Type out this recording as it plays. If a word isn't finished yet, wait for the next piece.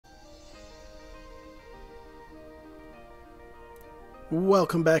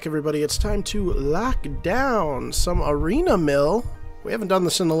Welcome back, everybody. It's time to lock down some arena mill. We haven't done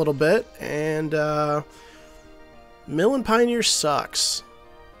this in a little bit, and mill and pioneer sucks.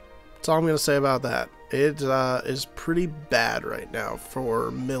 That's all I'm going to say about that. It is pretty bad right now for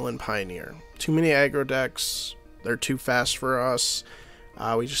mill and pioneer. Too many aggro decks. They're too fast for us.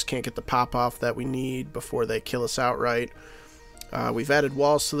 We just can't get the pop off that we need before they kill us outright. We've added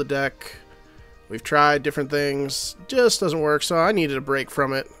walls to the deck. We've tried different things, just doesn't work, so I needed a break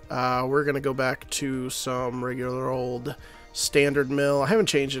from it. We're going to go back to some regular old standard mill. I haven't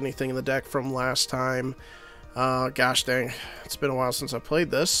changed anything in the deck from last time. Gosh dang, it's been a while since I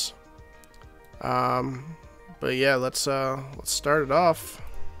played this. But yeah, let's start it off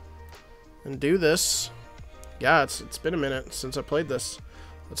and do this. Yeah, it's been a minute since I played this.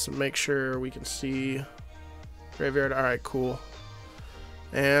 Let's make sure we can see graveyard. Alright, cool.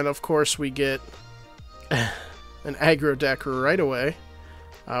 And of course we get an aggro deck right away,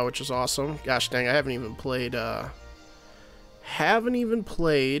 which is awesome. Gosh dang, I haven't even played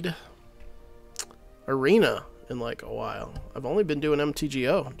Arena in like a while. I've only been doing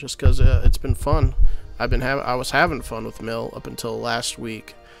MTGO just because it's been fun. I was having fun with Mill up until last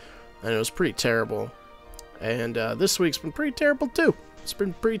week, and it was pretty terrible. And this week's been pretty terrible too. It's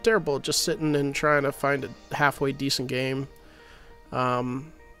been pretty terrible just sitting and trying to find a halfway decent game.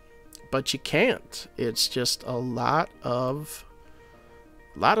 But you can't. It's just a lot of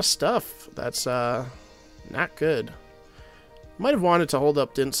stuff that's not good. Might have wanted to hold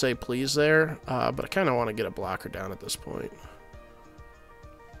up didn't say please there, but I kind of want to get a blocker down at this point.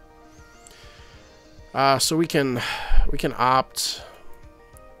 So we can opt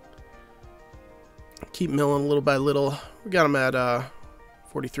keep milling little by little. We got him at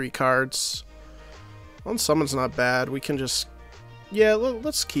 43 cards. Well, summon's not bad. We can just, yeah,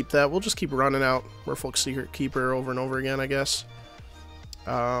 let's keep that. We'll just keep running out Merfolk Secret Keeper over and over again, I guess.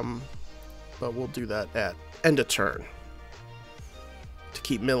 But we'll do that at end of turn to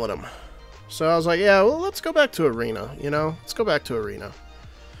keep milling them. So I was like, yeah, well, let's go back to Arena, you know? Let's go back to Arena.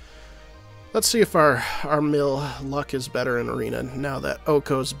 Let's see if our mill luck is better in Arena now that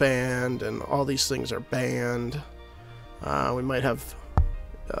Oko's banned and all these things are banned. We might have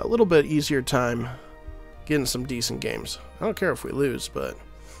a little bit easier time getting some decent games. I don't care if we lose, but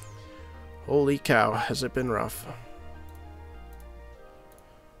holy cow, has it been rough.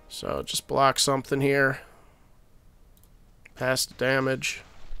 So just block something here. Pass the damage.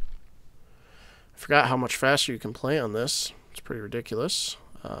 I forgot how much faster you can play on this. It's pretty ridiculous.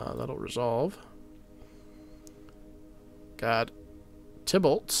 That'll resolve. Got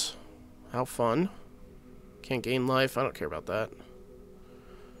Tybalt. How fun. Can't gain life. I don't care about that.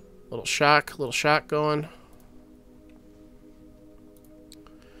 Little shock going.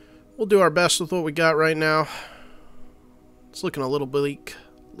 We'll do our best with what we got right now. It's looking a little bleak.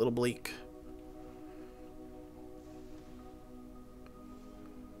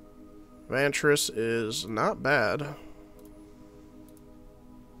 Vantress is not bad.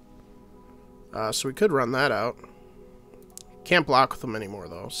 So we could run that out. Can't block with them anymore,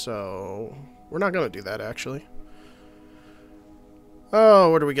 though, so we're not going to do that, actually.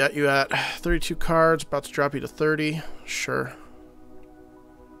 Oh, where do we got you at? 32 cards, about to drop you to 30. Sure.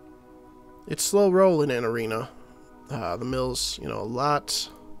 It's slow rolling in Arena. The mill's, you know, a lot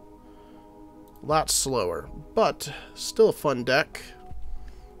slower, but still a fun deck.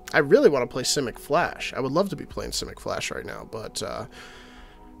 I really want to play Simic Flash. I would love to be playing Simic Flash right now, but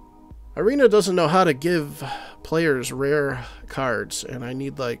Arena doesn't know how to give players rare cards, and I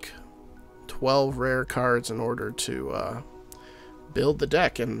need like 12 rare cards in order to build the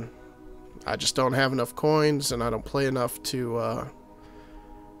deck, and I just don't have enough coins, and I don't play enough to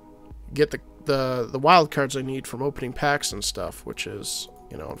get the wild cards I need from opening packs and stuff, which is,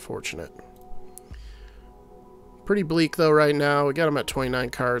 you know, unfortunate. Pretty bleak though right now. We got them at 29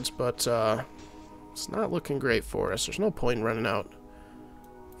 cards, but it's not looking great for us. There's no point in running out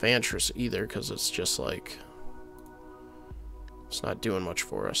Vantress either, because it's just like it's not doing much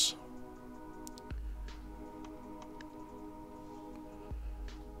for us.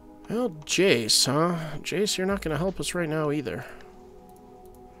 Well, Jace, huh? Jace, you're not going to help us right now either.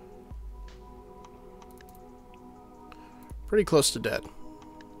 Pretty close to dead.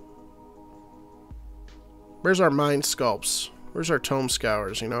 Where's our Mind Sculpts? Where's our Tome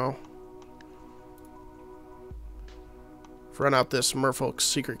Scours, you know? Run out this Merfolk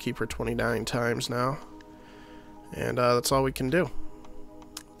Secret Keeper 29 times now. And that's all we can do.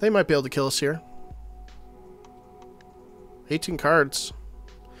 They might be able to kill us here. 18 cards.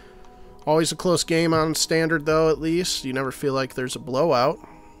 Always a close game on standard, though, at least. You never feel like there's a blowout.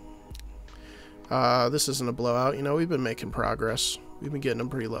 This isn't a blowout. You know, we've been making progress. We've been getting them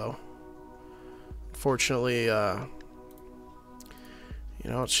pretty low. Unfortunately, you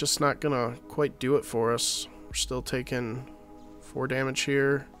know, it's just not gonna quite do it for us. We're still taking 4 damage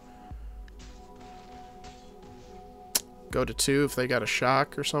here. Go to 2 if they got a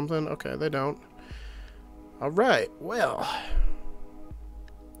shock or something. Okay, they don't. Alright, well.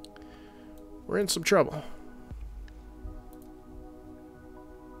 We're in some trouble.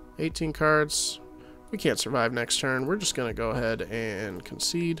 18 cards. We can't survive next turn. We're just going to go ahead and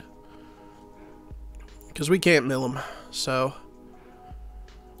concede. Because we can't mill them. So.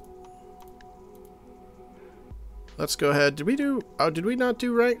 Let's go ahead. Did we do... Oh, did we not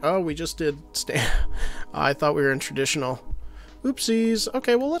do rank? Oh, we just did stand. I thought we were in traditional. Oopsies.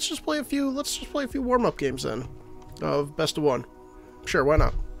 Okay, well, let's just play a few warm-up games then. Of best of 1. Sure, why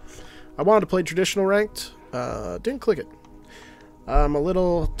not? I wanted to play traditional ranked. Didn't click it. I'm a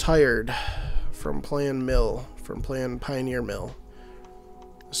little tired from playing Mill, from playing Pioneer Mill.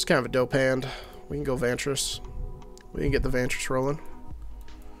 This is kind of a dope hand. We can go Vantress. We can get the Vantress rolling.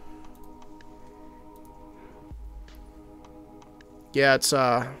 Yeah,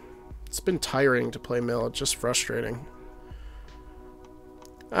 it's been tiring to play Mill. It's just frustrating.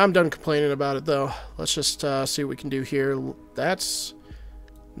 I'm done complaining about it, though. Let's just see what we can do here. That's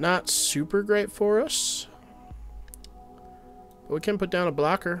not super great for us. But we can put down a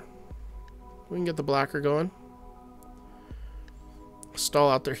blocker. We can get the blocker going. Stall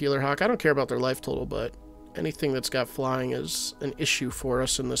out their Healer Hawk. I don't care about their life total, but anything that's got flying is an issue for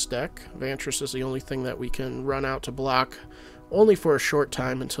us in this deck. Vantress is the only thing that we can run out to block, only for a short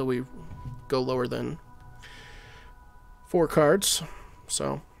time until we go lower than 4 cards.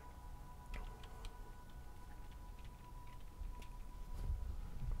 So,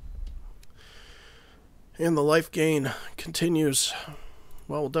 and the life gain continues.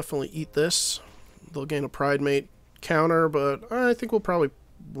 Well, we'll definitely eat this. They'll gain a Pride Mate counter, but I think we'll probably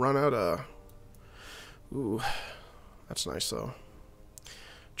run out of... Ooh, that's nice, though.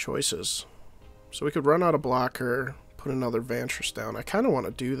 Choices. So we could run out a blocker, put another Vantress down. I kind of want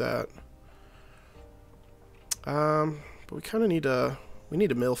to do that. But we kind of need to... We need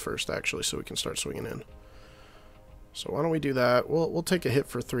to mill first, actually, so we can start swinging in. So why don't we do that? We'll take a hit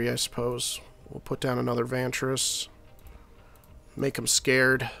for 3, I suppose. We'll put down another Vantress. Make them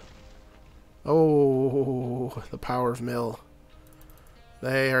scared. Oh, the power of mill.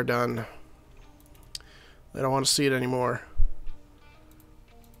 They are done. They don't want to see it anymore.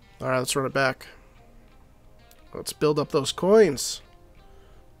 Alright, let's run it back. Let's build up those coins.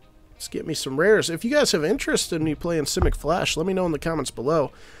 Let's get me some rares. If you guys have interest in me playing Simic Flash, let me know in the comments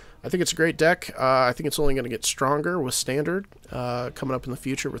below. I think it's a great deck. I think it's only going to get stronger with Standard coming up in the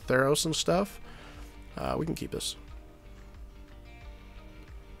future with Theros and stuff. We can keep this.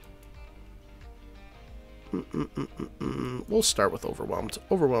 We'll start with Overwhelmed.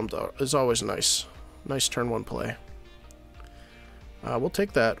 Overwhelmed is always nice. Nice turn 1 play. We'll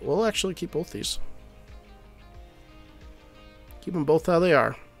take that. We'll actually keep both these. Keep them both how they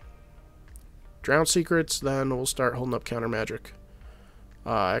are. Drown Secrets, then we'll start holding up Counter Magic.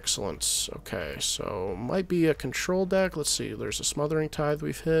 Excellent. Okay, so might be a control deck. Let's see. There's a Smothering Tithe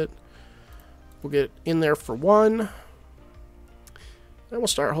we've hit. We'll get in there for 1. Then we'll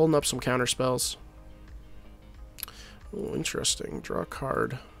start holding up some counter spells. Oh, interesting. Draw a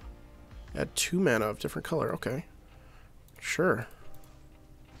card. Add 2 mana of different color. Okay. Sure.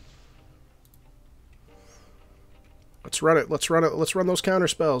 Let's run it. Let's run it. Let's run those counter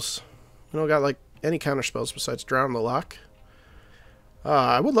spells. We don't got like any counter spells besides Drown the Lock.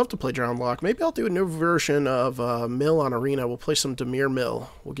 I would love to play Drown the Lock. Maybe I'll do a new version of Mill on Arena. We'll play some Dimir Mill.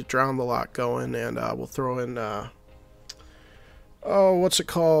 We'll get Drown the Lock going, and we'll throw in... oh, what's it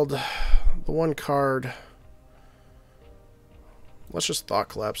called? The one card... Let's just Thought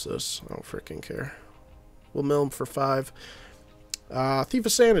Collapse this. I don't freaking care. We'll mill him for 5. Thief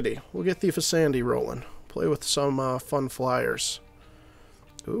of Sanity. We'll get Thief of Sanity rolling. Play with some fun flyers.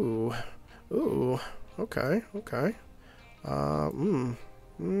 Ooh. Ooh. Okay. Okay. We'll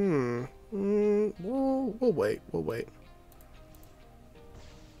wait. We'll wait.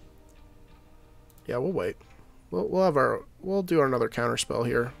 Yeah, we'll wait. We'll do another counter spell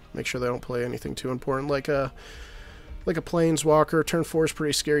here. Make sure they don't play anything too important, like a Planeswalker. Turn 4 is a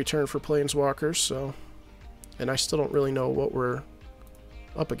pretty scary turn for Planeswalkers, so... And I still don't really know what we're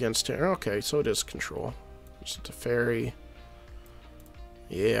up against here. Okay, so it is control. Just a Teferi.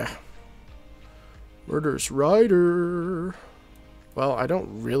 Yeah. Murderous Rider. Well, I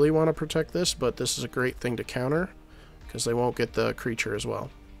don't really want to protect this, but this is a great thing to counter, because they won't get the creature as well.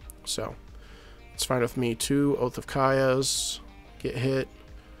 So, it's fine with me. 2 Oath of Kaya's. Get hit.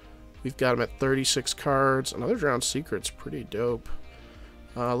 We've got him at 36 cards. Another Drowned Secret's pretty dope.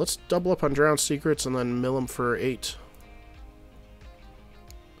 Let's double up on Drowned Secrets and then mill them for 8.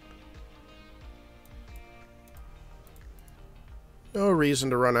 No reason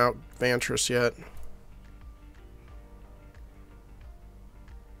to run out Vantress yet.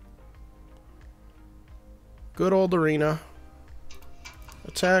 Good old arena.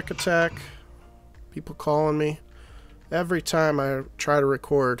 Attack, attack. People calling me. Every time I try to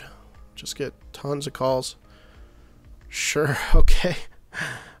record, just get tons of calls. Sure, okay.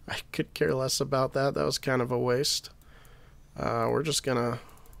 I could care less about that. That was kind of a waste. We're just gonna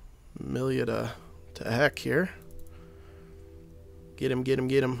mill you to heck here. Get him, get him,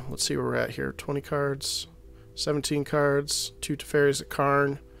 get him. Let's see where we're at here. 20 cards, 17 cards, 2 Teferis at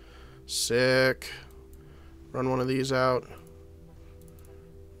Karn. Sick. Run one of these out.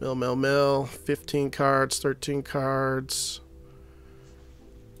 Mill, mill, mill. 15 cards, 13 cards.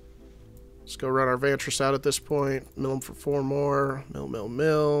 Let's go run our Vantress out at this point. Mill them for 4 more. Mill, mill,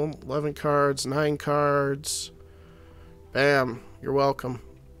 mill. 11 cards, 9 cards. Bam. You're welcome.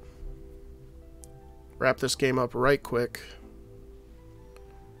 Wrap this game up right quick.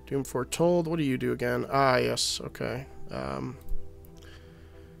 Doom Foretold. What do you do again? Ah, yes. Okay.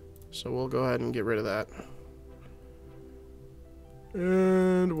 So we'll go ahead and get rid of that.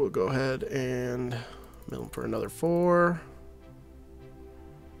 And we'll go ahead and mill him for another 4.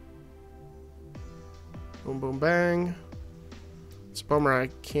 Boom, boom, bang. It's a bummer I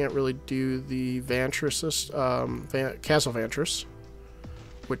can't really do the Vantress, Castle Vantress,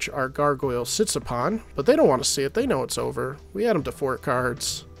 which our Gargoyle sits upon, but they don't want to see it. They know it's over. We had them to 4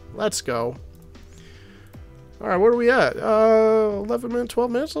 cards. Let's go. Alright, where are we at? 11 minutes,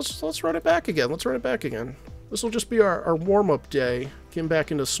 12 minutes? Let's run it back again. Let's run it back again. This will just be our warm-up day. Getting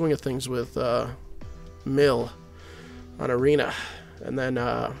back into the swing of things with Mill on Arena. And then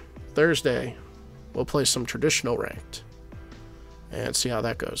Thursday, we'll play some traditional ranked. And see how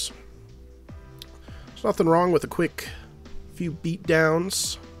that goes. There's nothing wrong with a quick few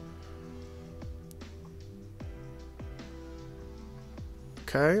beatdowns.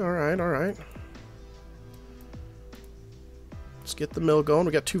 Okay, alright, alright. Let's get the mill going.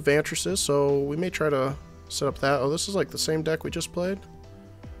 We got 2 Vantresses, so we may try to set up that. Oh, this is like the same deck we just played.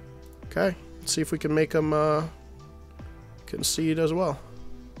 Okay, let's see if we can make them concede as well.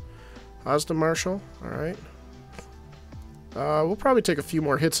 Asda Marshall, alright. We'll probably take a few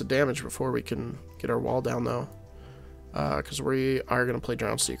more hits of damage before we can get our wall down, though. Because we are going to play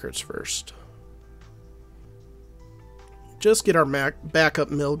Drowned Secrets first. Just get our backup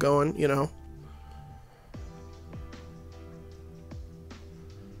mill going, you know.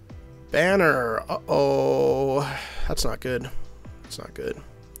 Banner. Uh-oh. That's not good. That's not good.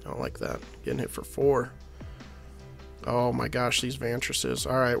 I don't like that. Getting hit for 4. Oh my gosh, these Vantresses.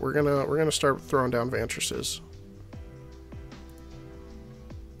 Alright, we're gonna start throwing down Vantresses.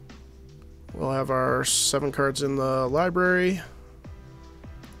 We'll have our 7 cards in the library.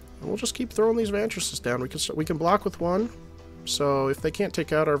 And we'll just keep throwing these Vantresses down. We can block with 1. So if they can't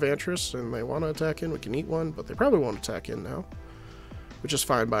take out our Vantress and they want to attack in, we can eat 1, but they probably won't attack in now, which is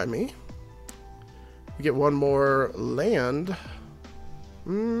fine by me. We get 1 more land.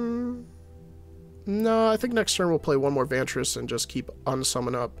 No, I think next turn we'll play 1 more Vantress and just keep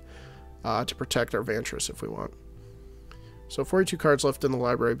unsummon up to protect our Vantress if we want. So 42 cards left in the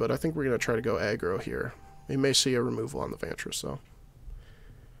library, but I think we're going to try to go aggro here. We may see a removal on the Vantress, though.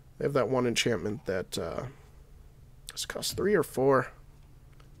 They have that 1 enchantment that does it cost 3 or 4?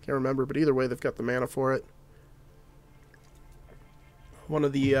 Can't remember, but either way, they've got the mana for it. One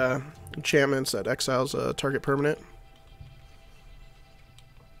of the enchantments that exiles a target permanent.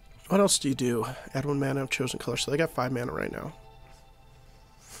 What else do you do? Add 1 mana of chosen color. So they got 5 mana right now.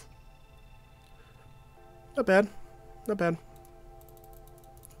 Not bad. Not bad.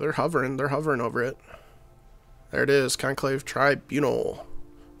 They're hovering. They're hovering over it. There it is. Conclave Tribunal.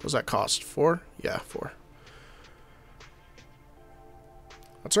 What does that cost? 4? Yeah, 4.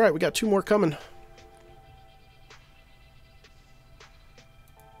 That's alright. We got 2 more coming.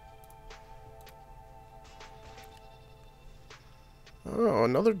 Oh,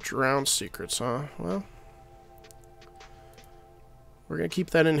 another Drowned Secrets, huh? Well, we're going to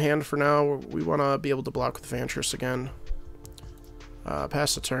keep that in hand for now. We want to be able to block with Vantress again.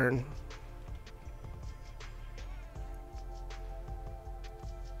 Pass the turn.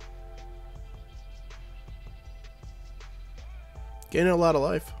 Gaining a lot of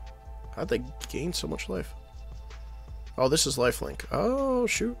life. How'd they gain so much life? Oh, this is lifelink. Oh,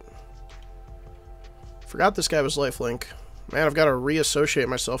 shoot. Forgot this guy was lifelink. Man, I've got to reassociate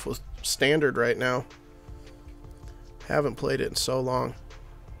myself with Standard right now. Haven't played it in so long.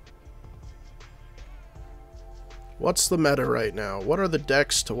 What's the meta right now? What are the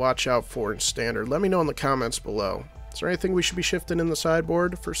decks to watch out for in Standard? Let me know in the comments below. Is there anything we should be shifting in the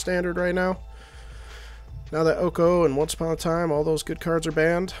sideboard for Standard right now? Now that Oko and Once Upon a Time, all those good cards are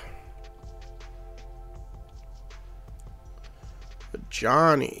banned. But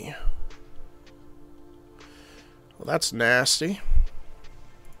Johnny. Well, that's nasty.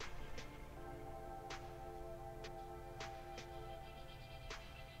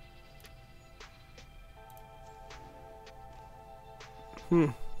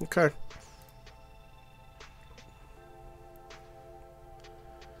 Okay.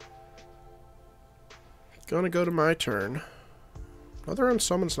 Gonna go to my turn. Another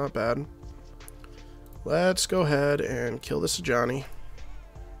unsummon's not bad. Let's go ahead and kill this Johnny.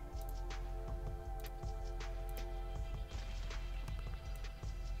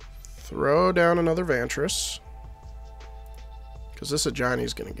 Throw down another Vantress. Because this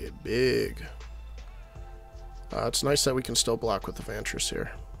Johnny's gonna get big. It's nice that we can still block with the Vantress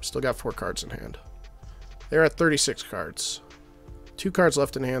here. Still got 4 cards in hand. They're at 36 cards. 2 cards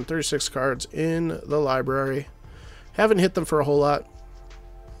left in hand, 36 cards in the library. Haven't hit them for a whole lot.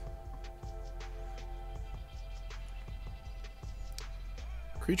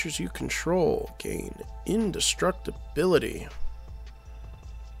 Creatures you control gain indestructibility.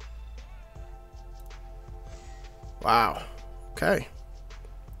 Wow. Okay.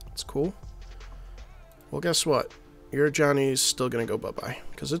 That's cool. Well, guess what? Your Johnny's still going to go bye-bye,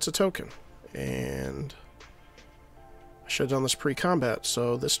 because it's a token. And I should have done this pre-combat,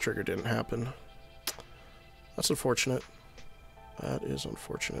 so this trigger didn't happen. That's unfortunate. That is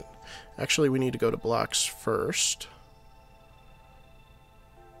unfortunate. Actually, we need to go to blocks first.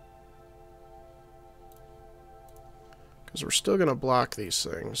 Because we're still going to block these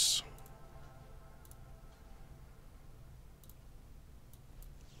things.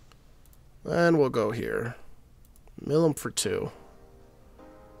 Then we'll go here. Mill them for 2.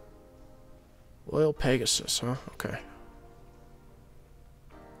 Loyal Pegasus, huh? Okay.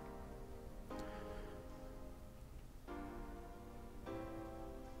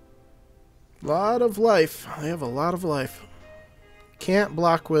 Lot of life. I have a lot of life. Can't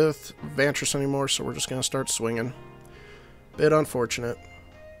block with Vantress anymore, so we're just going to start swinging. Bit unfortunate.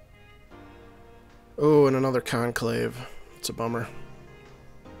 Oh, and another Conclave. It's a bummer.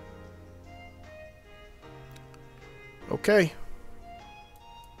 Okay.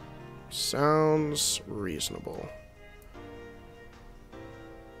 Sounds reasonable.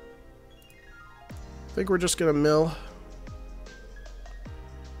 I think we're just gonna mill.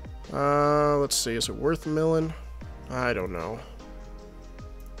 Let's see, is it worth milling? I don't know.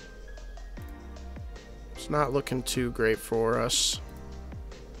 It's not looking too great for us.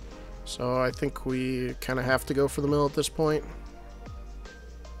 So I think we kind of have to go for the mill at this point.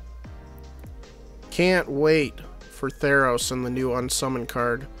 Can't wait for Theros and the new Unsummon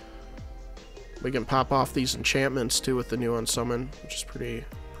card. We can pop off these enchantments too with the new Unsummon, which is pretty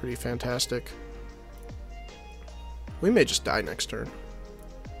fantastic. We may just die next turn.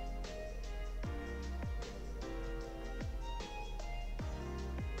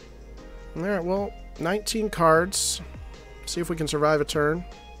 Alright, well, 19 cards. See if we can survive a turn.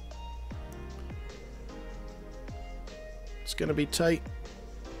 It's gonna be tight.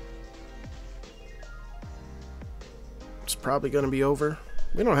 It's probably going to be over.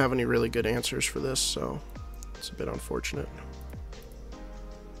 We don't have any really good answers for this, so it's a bit unfortunate.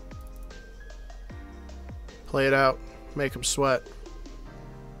 Play it out. Make them sweat.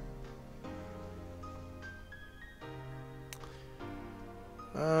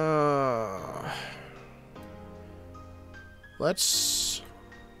 Let's...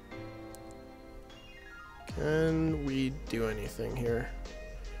 Can we do anything here?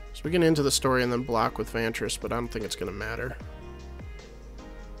 So we can into the story and then block with Vantress, but I don't think it's going to matter.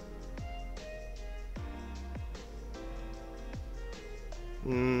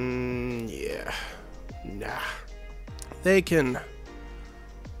 Yeah. Nah. They can...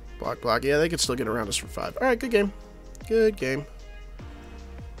 Block. Yeah, they can still get around us for 5. Alright, good game. Good game.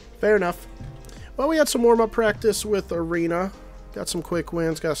 Fair enough. Well, we had some warm-up practice with Arena. Got some quick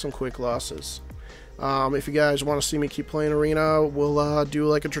wins, got some quick losses. If you guys want to see me keep playing Arena, we'll do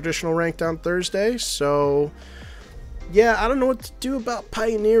like a traditional ranked on Thursday. So, yeah, I don't know what to do about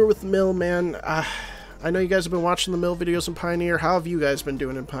Pioneer with Mill, man. I know you guys have been watching the Mill videos in Pioneer. How have you guys been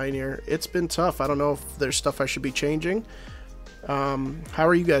doing in Pioneer? It's been tough. I don't know if there's stuff I should be changing. How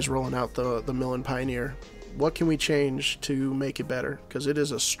are you guys rolling out the Mill in Pioneer? What can we change to make it better? Because it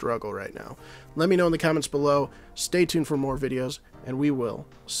is a struggle right now. Let me know in the comments below. Stay tuned for more videos, and we will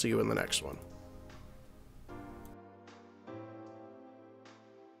see you in the next one.